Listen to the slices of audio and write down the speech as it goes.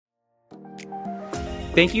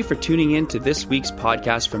Thank you for tuning in to this week's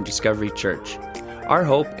podcast from Discovery Church. Our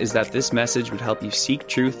hope is that this message would help you seek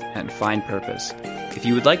truth and find purpose. If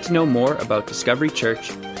you would like to know more about Discovery Church,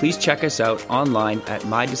 please check us out online at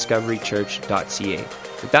mydiscoverychurch.ca.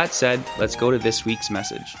 With that said, let's go to this week's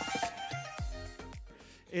message.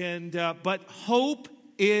 But hope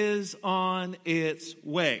is on its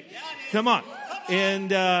way. Come on.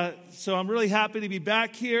 So I'm really happy to be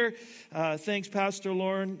back here. Thanks, Pastor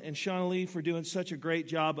Lauren and Shauna Lee, for doing such a great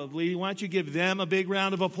job of leading. Why don't you give them a big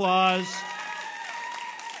round of applause?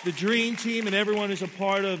 The dream team and everyone who's a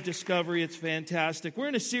part of Discovery, it's fantastic. We're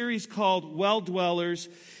in a series called Well Dwellers.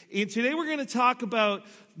 And today we're going to talk about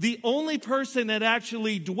the only person that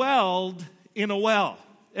actually dwelled in a well.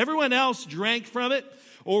 Everyone else drank from it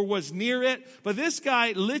or was near it. But this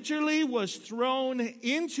guy literally was thrown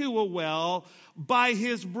into a well by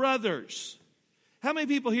his brothers. How many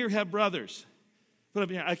people here have brothers? Put up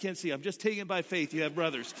here. I can't see. I'm just taking it by faith. You have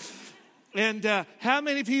brothers. And how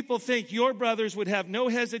many people think your brothers would have no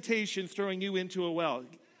hesitation throwing you into a well?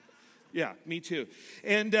 Yeah, me too.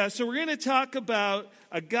 And so we're going to talk about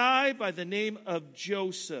a guy by the name of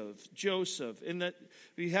Joseph. And that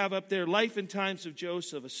we have up there, Life and Times of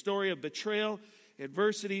Joseph, a story of betrayal,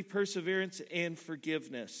 adversity, perseverance, and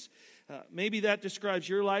forgiveness. Maybe that describes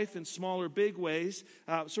your life in small or big ways.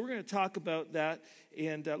 So we're going to talk about that.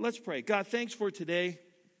 And let's pray. God, thanks for today.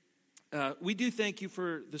 We do thank you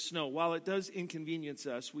for the snow. While it does inconvenience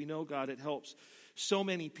us, we know, God, it helps so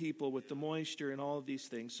many people with the moisture and all of these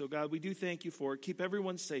things. So, God, we do thank you for it. Keep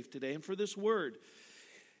everyone safe today. And for this word,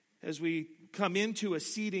 as we come into a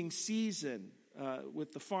seeding season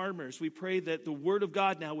with the farmers, we pray that the word of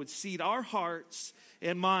God now would seed our hearts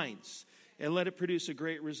and minds and let it produce a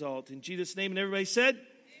great result. In Jesus' name, and everybody said, amen.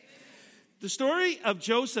 The story of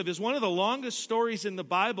Joseph is one of the longest stories in the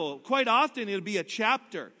Bible. Quite often, it'll be a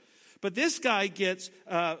chapter. But this guy gets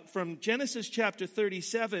from Genesis chapter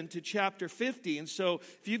 37 to chapter 50. And so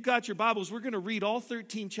if you've got your Bibles, we're going to read all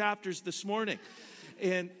 13 chapters this morning.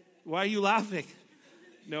 And why are you laughing?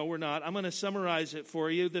 No, we're not. I'm going to summarize it for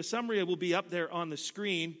you. The summary will be up there on the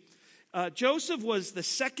screen. Joseph was the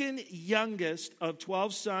second youngest of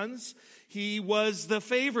 12 sons. He was the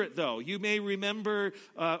favorite, though. You may remember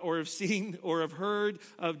or have seen or have heard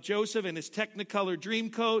of Joseph and his Technicolor dream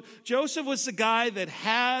coat. Joseph was the guy that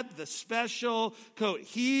had the special coat.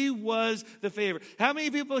 He was the favorite. How many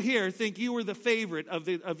people here think you were the favorite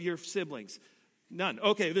of your siblings? None.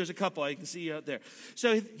 Okay, there's a couple I can see out there.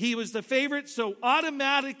 So he was the favorite. So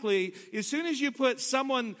automatically, as soon as you put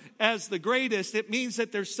someone as the greatest, it means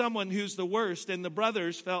that there's someone who's the worst. And the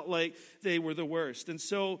brothers felt like they were the worst. And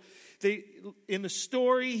so in the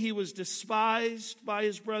story, he was despised by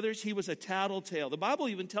his brothers. He was a tattletale. The Bible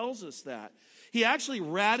even tells us that. He actually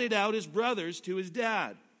ratted out his brothers to his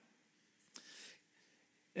dad.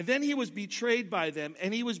 And then he was betrayed by them.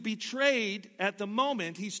 And he was betrayed at the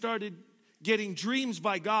moment he started getting dreams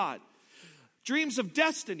by God. Dreams of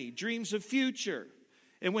destiny, dreams of future.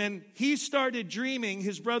 And when he started dreaming,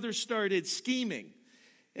 his brothers started scheming.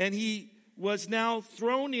 And he was now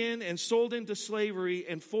thrown in and sold into slavery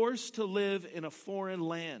and forced to live in a foreign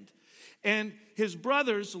land. And his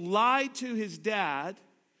brothers lied to his dad,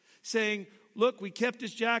 saying, look, we kept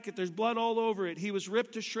his jacket. There's blood all over it. He was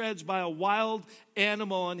ripped to shreds by a wild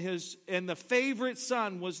animal, and the favorite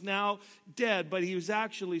son was now dead, but he was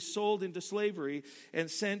actually sold into slavery and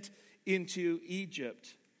sent into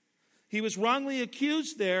Egypt. He was wrongly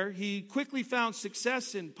accused there. He quickly found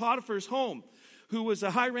success in Potiphar's home, who was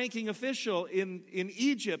a high-ranking official in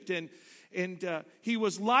Egypt, and he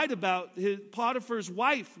was lied about. Potiphar's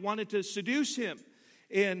wife wanted to seduce him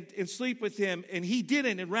and sleep with him, and he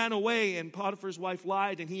didn't and ran away, and Potiphar's wife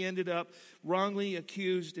lied, and he ended up wrongly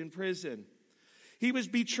accused in prison. He was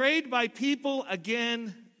betrayed by people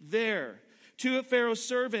again there. Two of Pharaoh's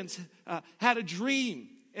servants had a dream,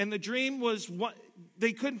 and the dream was what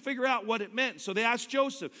they couldn't figure out what it meant. So they asked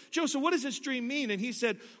Joseph, what does this dream mean? And he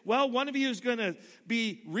said, well, one of you is going to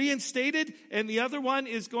be reinstated, and the other one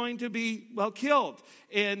is going to be, killed.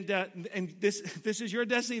 And this is your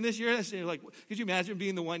destiny, and this is your destiny. Like, could you imagine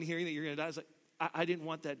being the one hearing that you're going to die? It's like, I didn't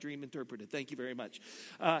want that dream interpreted. Thank you very much.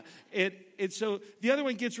 And so the other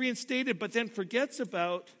one gets reinstated, but then forgets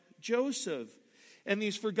about Joseph. And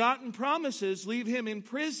these forgotten promises leave him in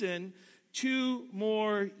prison 2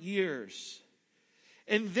 more years.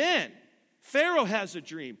 And then Pharaoh has a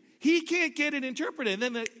dream. He can't get it interpreted.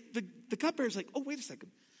 And then the cupbearer's like, oh, wait a second.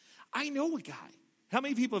 I know a guy. How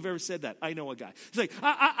many people have ever said that? I know a guy. It's like,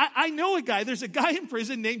 I know a guy. There's a guy in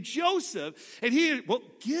prison named Joseph. And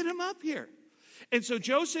get him up here. And so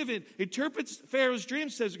Joseph interprets Pharaoh's dream,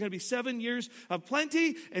 says there's going to be 7 years of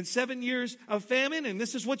plenty and 7 years of famine, and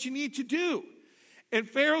this is what you need to do. And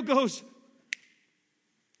Pharaoh goes,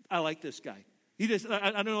 I like this guy. He just,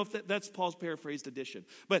 I don't know if that's Paul's paraphrased edition,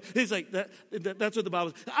 but it's like, that's what the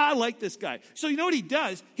Bible says. I like this guy. So you know what he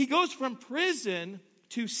does? He goes from prison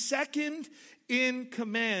to second in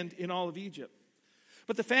command in all of Egypt.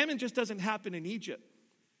 But the famine just doesn't happen in Egypt.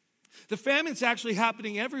 The famine's actually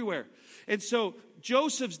happening everywhere. And so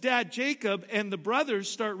Joseph's dad, Jacob, and the brothers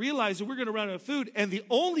start realizing we're going to run out of food. And the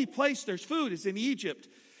only place there's food is in Egypt.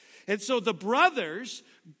 And so the brothers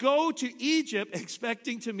go to Egypt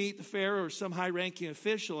expecting to meet the Pharaoh or some high-ranking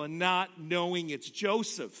official and not knowing it's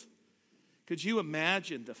Joseph. Could you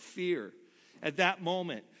imagine the fear at that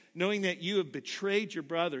moment, knowing that you have betrayed your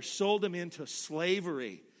brother, sold him into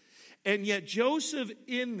slavery? And yet Joseph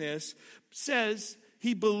in this says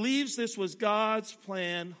he believes this was God's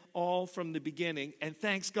plan all from the beginning and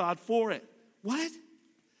thanks God for it. What?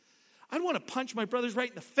 I'd want to punch my brothers right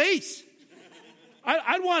in the face.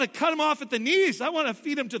 I'd want to cut them off at the knees. I want to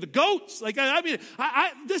feed them to the goats. Like,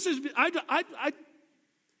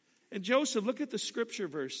 And Joseph, look at the scripture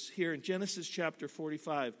verse here in Genesis chapter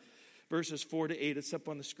 45, verses 4-8. It's up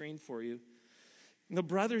on the screen for you. And the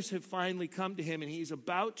brothers have finally come to him, and he's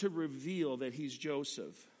about to reveal that he's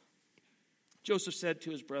Joseph. Joseph said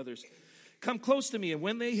to his brothers, come close to me. And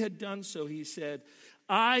when they had done so, he said,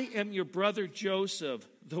 I am your brother Joseph,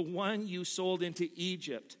 the one you sold into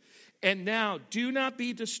Egypt. And now do not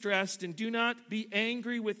be distressed and do not be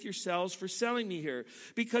angry with yourselves for selling me here,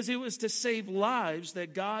 because it was to save lives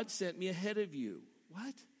that God sent me ahead of you.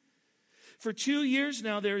 What? For 2 years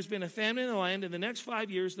now there has been a famine in the land. In the next 5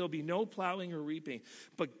 years there'll be no plowing or reaping.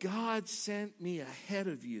 But God sent me ahead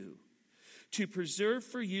of you to preserve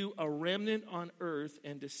for you a remnant on earth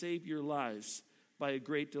and to save your lives by a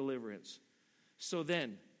great deliverance. So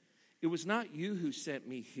then, it was not you who sent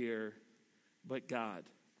me here, but God.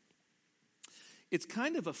 It's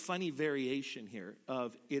kind of a funny variation here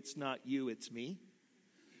of it's not you, it's me.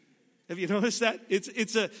 Have you noticed that?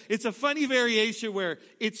 It's a funny variation where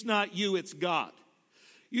it's not you, it's God.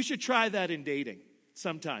 You should try that in dating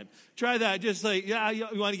sometime. Try that. Just like, yeah,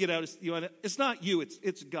 you want to get out. It's not you,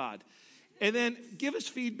 it's God. And then give us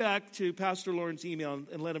feedback to Pastor Lauren's email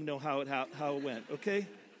and let him know how it went, okay?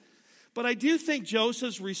 But I do think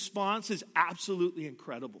Joseph's response is absolutely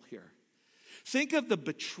incredible here. Think of the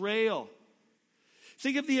betrayal.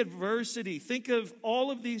 Think of the adversity. Think of all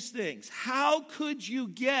of these things. How could you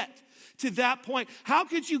get to that point? How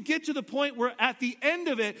could you get to the point where at the end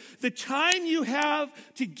of it, the time you have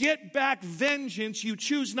to get back vengeance, you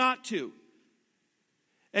choose not to?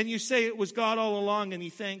 And you say it was God all along, and he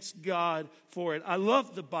thanks God for it. I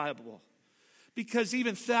love the Bible because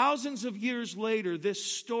even thousands of years later, this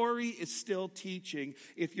story is still teaching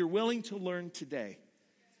if you're willing to learn today.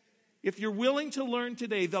 If you're willing to learn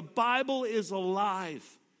today, the Bible is alive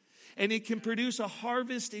and it can produce a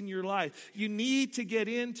harvest in your life. You need to get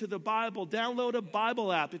into the Bible. Download a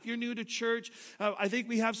Bible app. If you're new to church, I think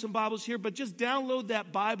we have some Bibles here, but just download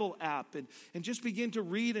that Bible app and just begin to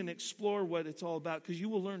read and explore what it's all about, because you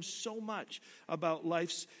will learn so much about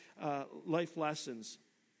life lessons.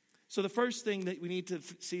 So the first thing that we need to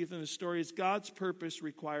see from the story is God's purpose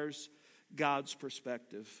requires God's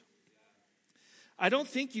perspective. I don't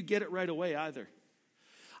think you get it right away either.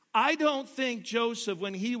 I don't think Joseph,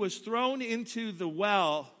 when he was thrown into the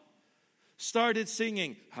well, started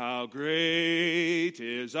singing, how great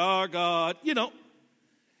is our God. You know,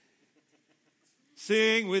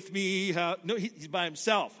 sing with me. No, he's by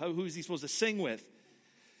himself. Who is he supposed to sing with?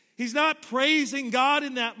 He's not praising God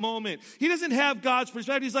in that moment. He doesn't have God's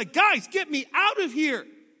perspective. He's like, guys, get me out of here.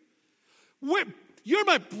 You're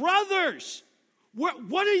my brothers.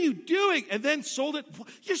 What are you doing? And then sold it.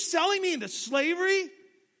 You're selling me into slavery?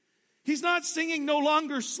 He's not singing no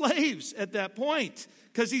longer slaves at that point,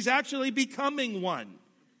 because he's actually becoming one.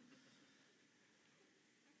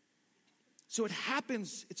 So it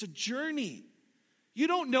happens. It's a journey. You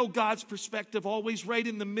don't know God's perspective always right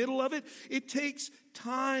in the middle of it. It takes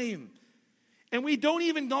time. And we don't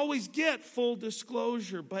even always get full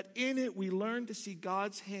disclosure, but in it we learn to see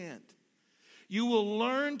God's hand. You will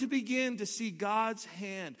learn to begin to see God's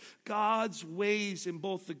hand, God's ways in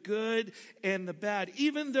both the good and the bad,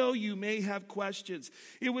 even though you may have questions.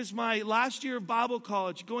 It was my last year of Bible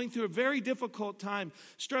college, going through a very difficult time,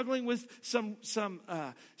 struggling with some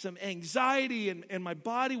anxiety, and my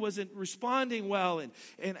body wasn't responding well.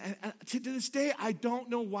 And to this day, I don't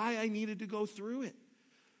know why I needed to go through it.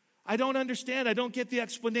 I don't understand. I don't get the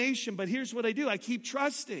explanation, but here's what I do. I keep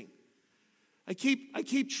trusting. I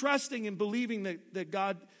keep trusting and believing that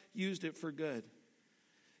God used it for good.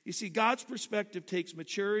 You see, God's perspective takes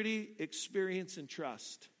maturity, experience, and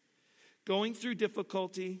trust. Going through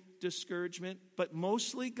difficulty, discouragement, but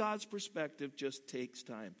mostly God's perspective just takes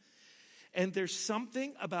time. And there's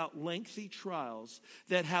something about lengthy trials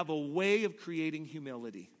that have a way of creating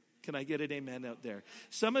humility. Can I get an amen out there?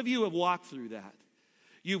 Some of you have walked through that.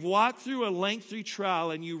 You've walked through a lengthy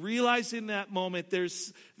trial, and you realize in that moment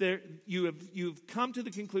you've come to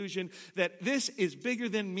the conclusion that this is bigger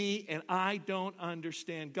than me, and I don't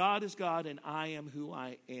understand. God is God, and I am who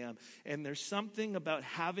I am. And there's something about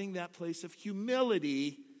having that place of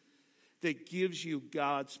humility that gives you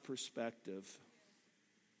God's perspective.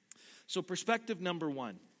 So perspective number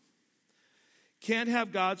one. Can't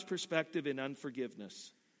have God's perspective in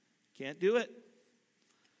unforgiveness. Can't do it.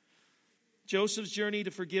 Joseph's journey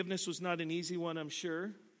to forgiveness was not an easy one, I'm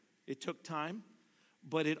sure. It took time,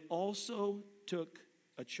 but it also took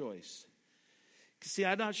a choice. See,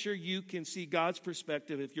 I'm not sure you can see God's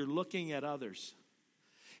perspective if you're looking at others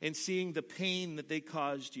and seeing the pain that they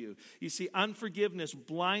caused you. You see, unforgiveness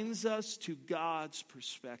blinds us to God's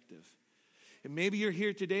perspective. And maybe you're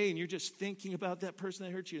here today and you're just thinking about that person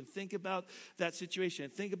that hurt you, and think about that situation,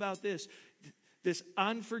 and think about this. This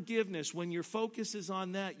unforgiveness, when your focus is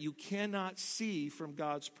on that, you cannot see from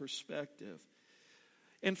God's perspective.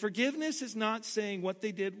 And forgiveness is not saying what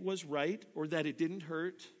they did was right, or that it didn't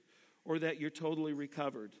hurt, or that you're totally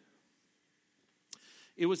recovered.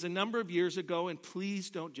 It was a number of years ago, and please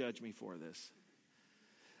don't judge me for this.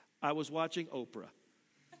 I was watching Oprah.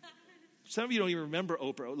 Some of you don't even remember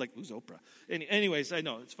Oprah. Like, who's Oprah? Anyways, I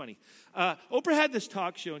know, it's funny. Oprah had this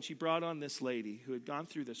talk show, and she brought on this lady who had gone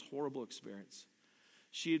through this horrible experience.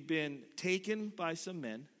 She had been taken by some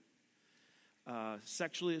men,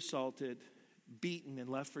 sexually assaulted, beaten, and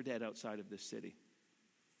left for dead outside of this city.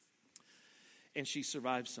 And she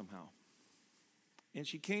survived somehow. And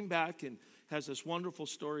she came back and has this wonderful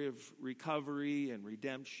story of recovery and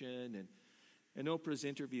redemption. And Oprah's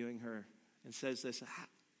interviewing her and says this,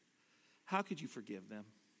 how could you forgive them?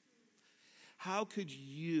 How could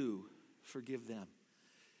you forgive them?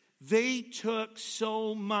 They took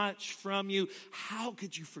so much from you. How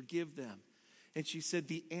could you forgive them? And she said,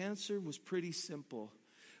 the answer was pretty simple.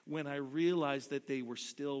 When I realized that they were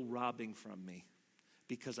still robbing from me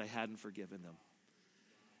because I hadn't forgiven them.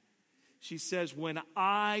 She says, when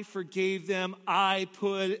I forgave them, I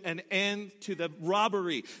put an end to the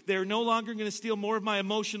robbery. They're no longer going to steal more of my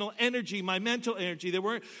emotional energy, my mental energy. They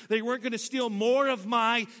weren't going to steal more of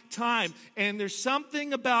my time. And there's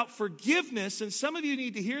something about forgiveness, and some of you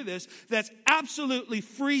need to hear this, that's absolutely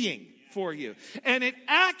freeing for you. And it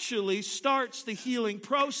actually starts the healing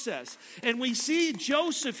process. And we see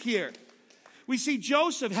Joseph here. We see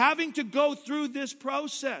Joseph having to go through this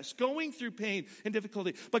process, going through pain and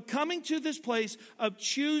difficulty, but coming to this place of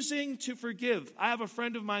choosing to forgive. I have a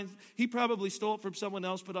friend of mine, he probably stole it from someone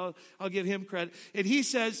else, but I'll give him credit. And he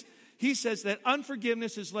says that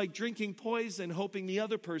unforgiveness is like drinking poison, hoping the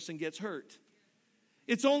other person gets hurt.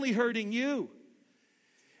 It's only hurting you.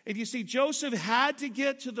 And you see, Joseph had to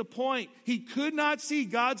get to the point. He could not see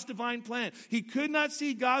God's divine plan. He could not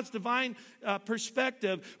see God's divine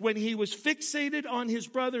perspective when he was fixated on his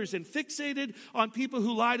brothers and fixated on people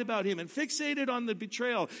who lied about him and fixated on the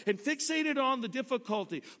betrayal and fixated on the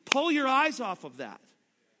difficulty. Pull your eyes off of that.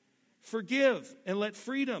 Forgive and let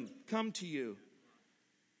freedom come to you.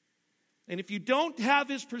 And if you don't have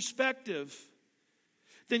his perspective,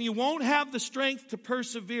 then you won't have the strength to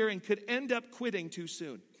persevere and could end up quitting too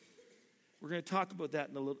soon. We're going to talk about that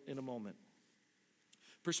in a moment.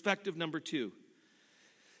 Perspective number 2.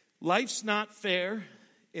 Life's not fair,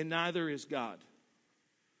 and neither is God.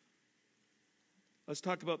 Let's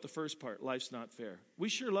talk about the first part. Life's not fair. We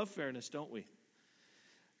sure love fairness, don't we?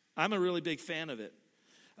 I'm a really big fan of it.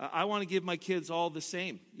 I want to give my kids all the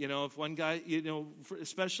same. You know, if one guy,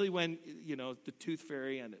 especially when, the tooth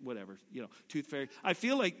fairy and whatever, tooth fairy. I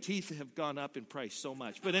feel like teeth have gone up in price so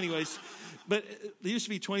much. But anyways, they used to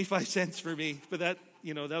be 25 cents for me. But that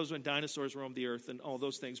was when dinosaurs roamed the earth and all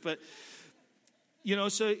those things. But,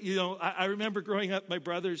 I remember growing up, my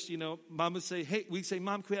brothers, Mom would say, hey, we'd say,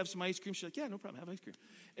 Mom, can we have some ice cream? She's like, yeah, no problem, have ice cream.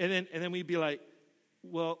 And then we'd be like,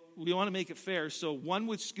 well, we want to make it fair. So one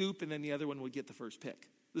would scoop and then the other one would get the first pick.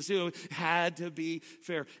 This had to be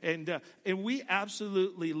fair. And we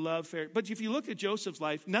absolutely love fair. But if you look at Joseph's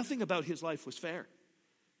life, nothing about his life was fair.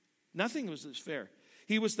 Nothing was fair.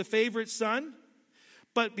 He was the favorite son,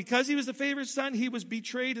 But because he was the favorite son, he was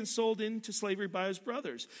betrayed and sold into slavery by his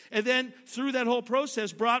brothers. And then through that whole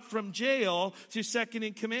process, brought from jail to second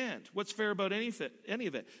in command. What's fair about any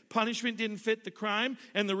of it? Punishment didn't fit the crime,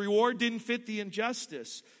 and the reward didn't fit the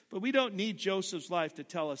injustice. But we don't need Joseph's life to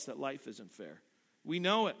tell us that life isn't fair. We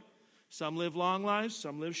know it. Some live long lives,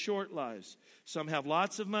 some live short lives. Some have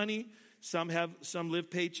lots of money. Some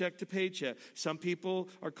live paycheck to paycheck. Some people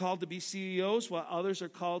are called to be CEOs, while others are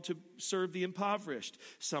called to serve the impoverished.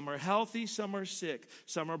 Some are healthy, some are sick.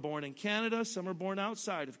 Some are born in Canada, some are born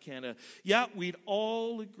outside of Canada. Yeah, we'd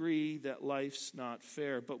all agree that life's not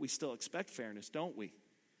fair, but we still expect fairness, don't we?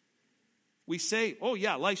 We say, oh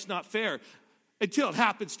yeah, life's not fair, until it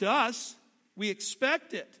happens to us. We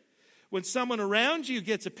expect it. When someone around you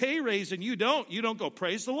gets a pay raise and you don't go,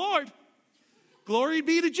 praise the Lord. Glory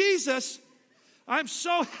be to Jesus. I'm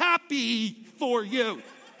so happy for you.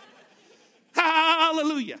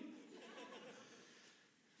 Hallelujah.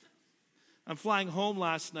 I'm flying home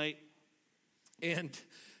last night, and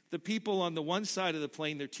the people on the one side of the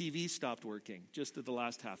plane, their TV stopped working just at the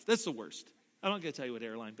last half. That's the worst. I'm not going to tell you what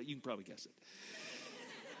airline, but you can probably guess it.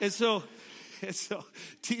 And so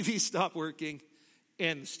TV stopped working,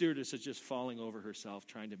 and the stewardess is just falling over herself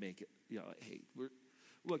trying to make it, hey,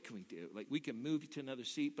 what can we do? Like, we can move you to another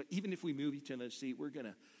seat, but even if we move you to another seat, we're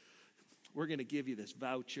gonna give you this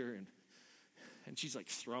voucher. And she's like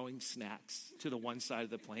throwing snacks to the one side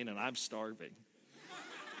of the plane, and I'm starving.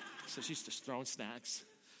 So she's just throwing snacks.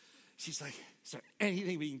 She's like, is there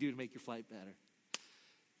anything we can do to make your flight better?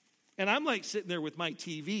 And I'm like sitting there with my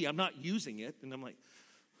TV. I'm not using it. And I'm like,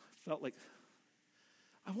 felt like,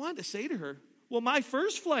 I wanted to say to her, well, my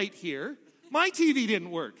first flight here, my TV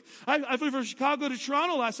didn't work. I flew from Chicago to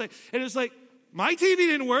Toronto last night, and it was like, my TV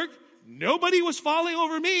didn't work. Nobody was falling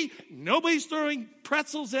over me. Nobody's throwing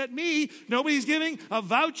pretzels at me. Nobody's giving a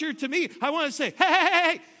voucher to me. I want to say,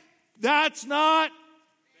 hey, that's not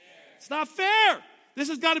fair. It's not fair. This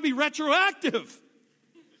has got to be retroactive.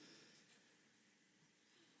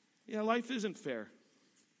 Yeah, life isn't fair.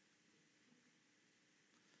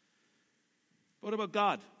 What about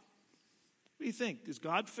God? What do you think? Is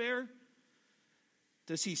God fair?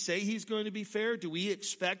 Does he say he's going to be fair? Do we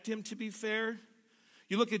expect him to be fair?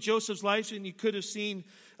 You look at Joseph's life and you could have seen,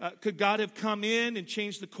 could God have come in and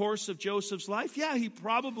changed the course of Joseph's life? Yeah, he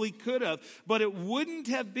probably could have, but it wouldn't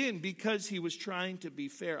have been because he was trying to be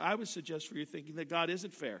fair. I would suggest for you thinking that God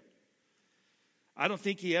isn't fair. I don't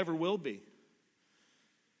think he ever will be.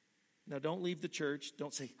 Now, don't leave the church.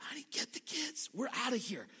 Don't say, honey, get the kids. We're out of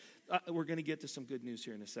here. We're going to get to some good news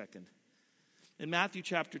here in a second. In Matthew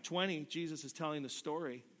chapter 20, Jesus is telling the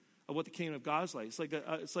story of what the kingdom of God is like.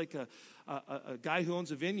 It's like a guy who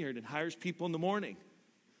owns a vineyard and hires people in the morning.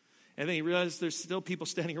 And then he realizes there's still people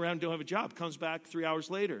standing around who don't have a job. Comes back 3 hours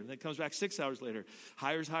later. And then comes back 6 hours later.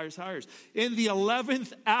 Hires. In the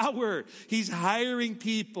 11th hour, he's hiring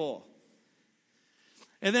people.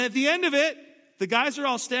 And then at the end of it, the guys are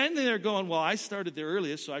all standing there going, well, I started the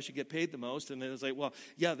earliest, so I should get paid the most. And then it's like, well,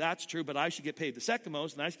 yeah, that's true, but I should get paid the second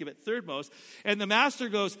most, and I should get paid third most. And the master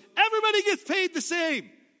goes, everybody gets paid the same.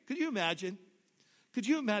 Could you imagine?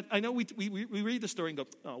 I know we read the story and go,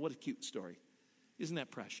 oh, what a cute story. Isn't that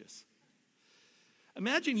precious?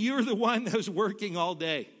 Imagine you're the one that was working all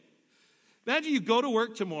day. Imagine you go to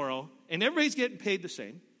work tomorrow, and everybody's getting paid the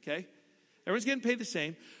same, okay? Everyone's getting paid the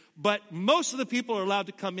same, but most of the people are allowed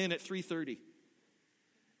to come in at 3:30.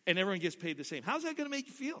 And everyone gets paid the same. How's that going to make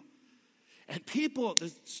you feel? And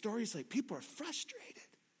the story's like, people are frustrated.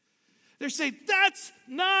 They're saying, that's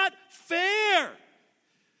not fair.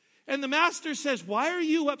 And the master says, why are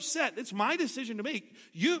you upset? It's my decision to make.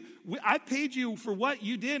 I paid you for what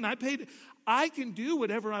you did, and I can do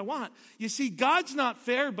whatever I want. You see, God's not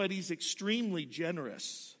fair, but he's extremely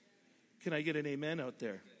generous. Can I get an amen out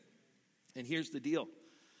there? And here's the deal.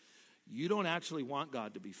 You don't actually want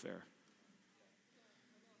God to be fair.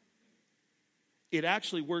 It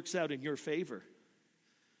actually works out in your favor.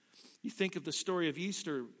 You think of the story of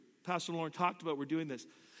Easter. Pastor Lauren talked about, we're doing this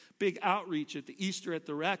big outreach at the Easter at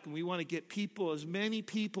the Rec, and we want to get as many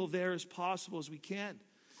people there as possible as we can.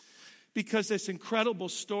 Because this incredible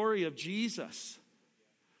story of Jesus.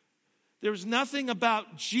 There was nothing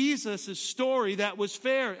about Jesus' story that was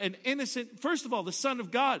fair and innocent. First of all, the Son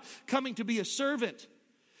of God coming to be a servant.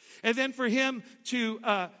 And then for him to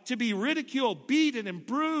be ridiculed, beaten, and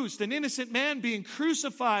bruised, an innocent man being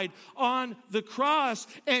crucified on the cross.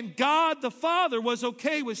 And God the Father was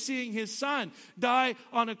okay with seeing his Son die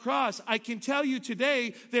on a cross. I can tell you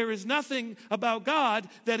today, there is nothing about God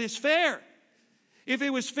that is fair. If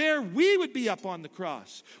it was fair, we would be up on the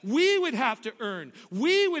cross. We would have to earn.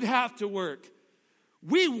 We would have to work.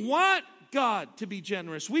 We want God to be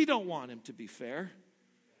generous. We don't want him to be fair.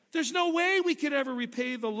 There's no way we could ever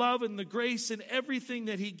repay the love and the grace and everything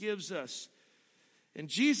that he gives us. And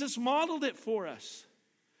Jesus modeled it for us,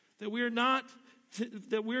 that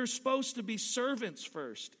we're supposed to be servants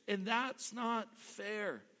first. And that's not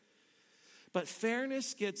fair. But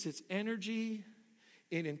fairness gets its energy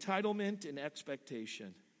in entitlement and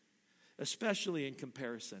expectation, especially in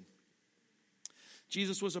comparison.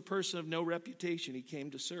 Jesus was a person of no reputation. He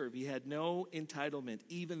came to serve. He had no entitlement,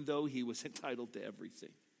 even though he was entitled to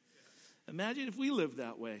everything. Imagine if we lived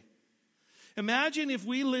that way. Imagine if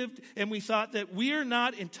we lived and we thought that we are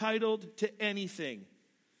not entitled to anything.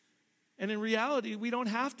 And in reality, we don't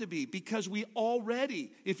have to be, because we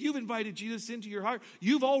already, if you've invited Jesus into your heart,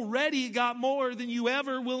 you've already got more than you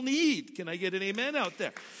ever will need. Can I get an amen out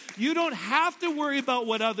there? You don't have to worry about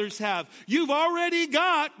what others have. You've already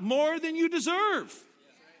got more than you deserve.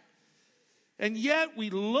 And yet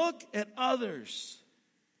we look at others.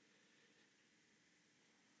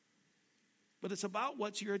 But it's about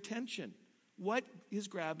what's your attention. What is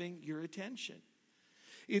grabbing your attention?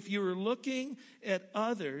 If you're looking at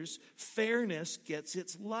others, fairness gets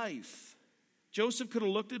its life. Joseph could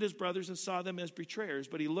have looked at his brothers and saw them as betrayers,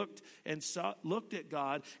 but he looked at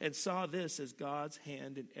God and saw this as God's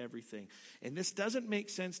hand in everything. And this doesn't make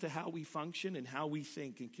sense to how we function and how we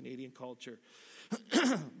think in Canadian culture.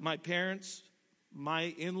 My parents, my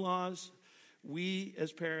in-laws, we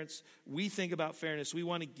as parents, we think about fairness. We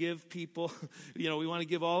want to give people, we want to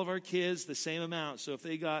give all of our kids the same amount. So if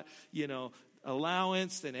they got,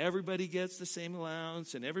 allowance, then everybody gets the same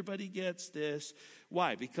allowance and everybody gets this.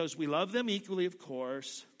 Why? Because we love them equally, of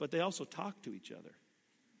course, but they also talk to each other.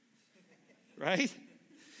 Right?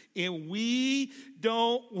 And we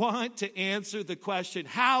don't want to answer the question,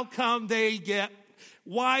 how come they get?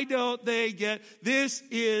 Why don't they get? This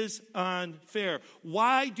is unfair.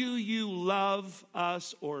 Why do you love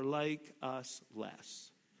us or like us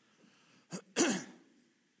less?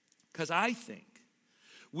 Because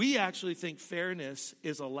we actually think fairness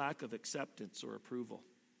is a lack of acceptance or approval.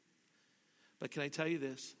 But can I tell you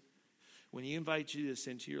this? When you invite Jesus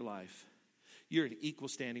into your life, you're in equal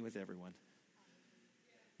standing with everyone.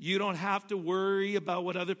 You don't have to worry about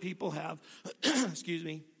what other people have. Excuse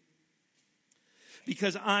me.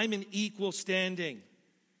 Because I'm in equal standing.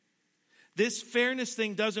 This fairness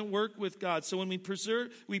thing doesn't work with God. So when we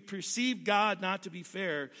perceive God not to be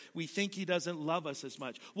fair, we think he doesn't love us as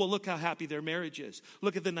much. Well, look how happy their marriage is.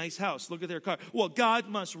 Look at the nice house. Look at their car. Well, God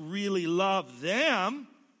must really love them.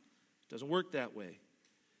 It doesn't work that way.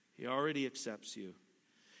 He already accepts you.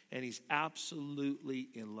 And he's absolutely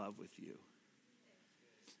in love with you.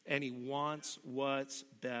 And he wants what's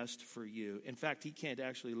best for you. In fact, he can't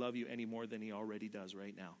actually love you any more than he already does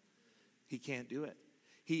right now. He can't do it.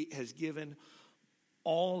 He has given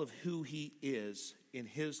all of who he is in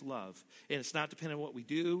his love. And it's not dependent on what we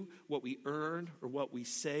do, what we earn, or what we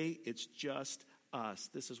say. It's just us.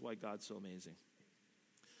 This is why God's so amazing.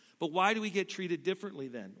 But why do we get treated differently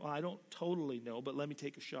then? Well, I don't totally know, but let me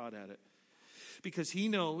take a shot at it. Because he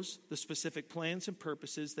knows the specific plans and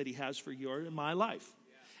purposes that he has for your and my life.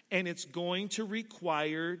 And it's going to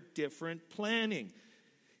require different planning.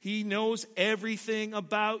 He knows everything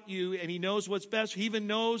about you, and he knows what's best. He even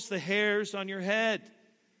knows the hairs on your head.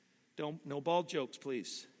 No bald jokes,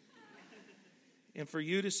 please. And for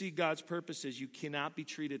you to see God's purposes, you cannot be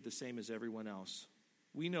treated the same as everyone else.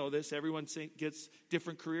 We know this. Everyone gets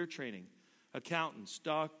different career training. Accountants,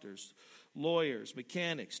 doctors, lawyers,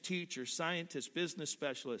 mechanics, teachers, scientists, business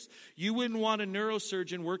specialists. You wouldn't want a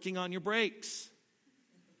neurosurgeon working on your brakes.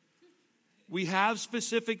 We have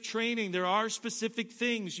specific training. There are specific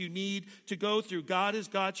things you need to go through. God has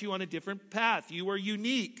got you on a different path. You are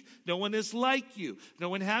unique. No one is like you. No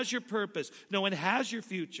one has your purpose. No one has your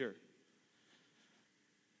future.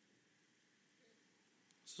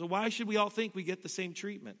 So why should we all think we get the same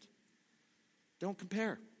treatment? Don't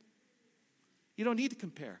compare. You don't need to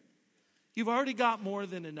compare. You've already got more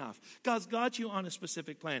than enough. God's got you on a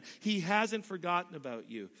specific plan. He hasn't forgotten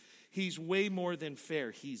about you. He's way more than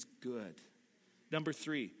fair. He's good. Number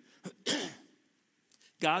 3,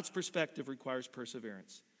 God's perspective requires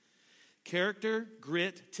perseverance. Character,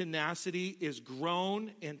 grit, tenacity is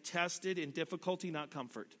grown and tested in difficulty, not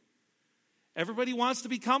comfort. Everybody wants to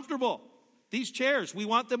be comfortable. These chairs, we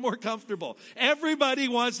want them more comfortable. Everybody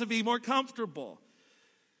wants to be more comfortable.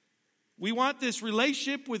 We want this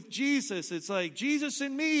relationship with Jesus. It's like Jesus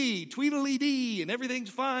and me, tweedledee, and everything's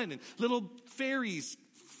fun, and little fairies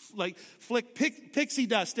like flick pixie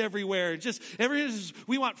dust everywhere.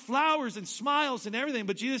 We want flowers and smiles and everything.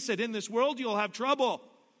 But Jesus said, in this world you'll have trouble.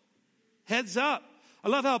 Heads up. I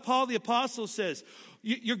love how Paul the Apostle says,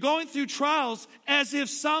 You're going through trials as if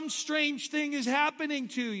some strange thing is happening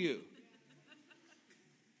to you.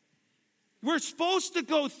 We're supposed to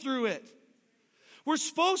go through it. We're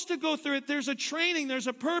supposed to go through it. There's a training, there's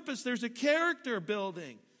a purpose, there's a character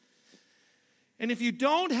building. And if you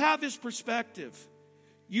don't have his perspective,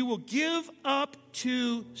 you will give up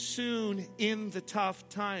too soon in the tough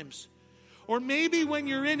times. Or maybe when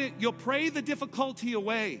you're in it, you'll pray the difficulty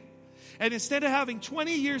away. And instead of having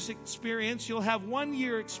 20 years experience, you'll have 1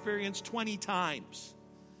 year experience 20 times.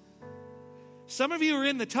 Some of you are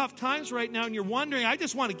in the tough times right now and you're wondering, I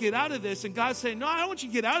just want to get out of this. And God's saying, no, I don't want you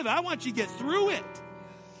to get out of it. I want you to get through it.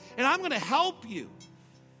 And I'm going to help you.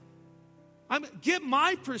 Get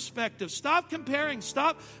my perspective. Stop comparing.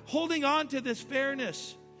 Stop holding on to this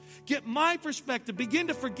fairness. Get my perspective. Begin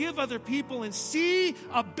to forgive other people and see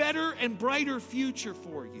a better and brighter future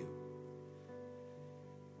for you.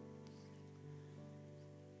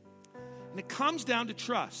 And it comes down to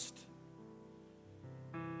trust.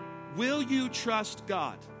 Will you trust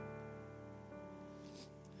God?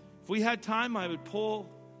 If we had time, I would pull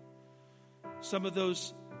some of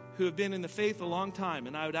those who have been in the faith a long time,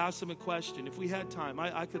 and I would ask them a question. If we had time,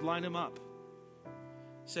 I could line them up.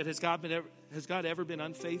 Said, has God ever been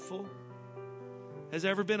unfaithful? Has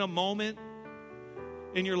there ever been a moment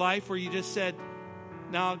in your life where you just said,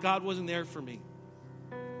 no, God wasn't there for me?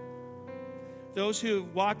 Those who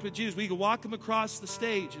walked with Jesus, we could walk them across the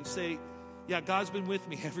stage and say, yeah, God's been with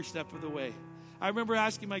me every step of the way. I remember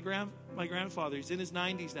asking my grandfather, he's in his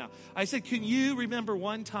 90s now. I said, can you remember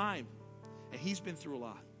one time? And he's been through a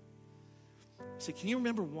lot. I said, can you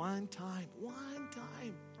remember one time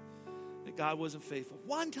that God wasn't faithful?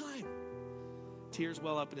 One time. Tears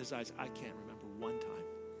well up in his eyes. I can't remember one time.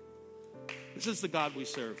 This is the God we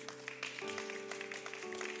serve.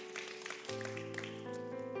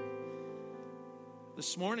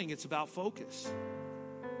 This morning, it's about focus.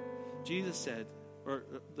 Jesus said, or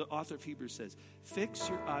the author of Hebrews says, fix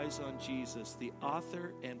your eyes on Jesus, the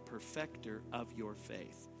author and perfecter of your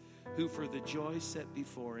faith, who for the joy set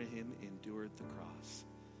before him endured the cross.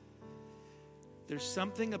 There's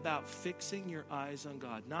something about fixing your eyes on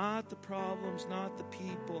God. Not the problems, not the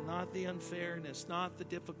people, not the unfairness, not the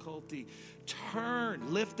difficulty.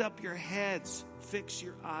 Turn, lift up your heads, fix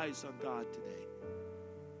your eyes on God today.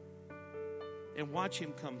 And watch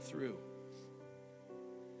him come through.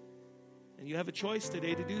 And you have a choice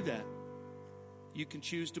today to do that. You can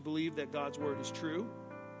choose to believe that God's word is true,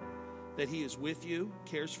 that he is with you,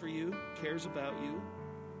 cares for you, cares about you,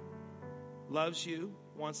 loves you,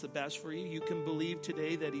 wants the best for you. You can believe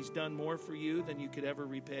today that he's done more for you than you could ever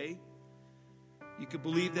repay. You can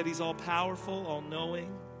believe that he's all-powerful,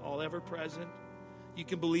 all-knowing, all-ever-present. You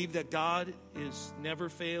can believe that God is never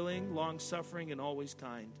failing, long-suffering, and always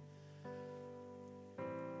kind.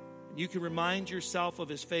 You can remind yourself of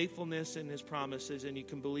his faithfulness and his promises, and you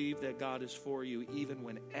can believe that God is for you even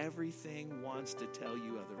when everything wants to tell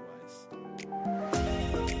you otherwise.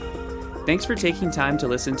 Thanks for taking time to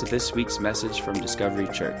listen to this week's message from Discovery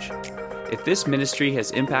Church. If this ministry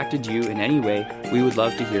has impacted you in any way, we would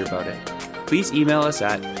love to hear about it. Please email us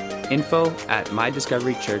at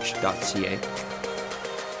info@mydiscoverychurch.ca.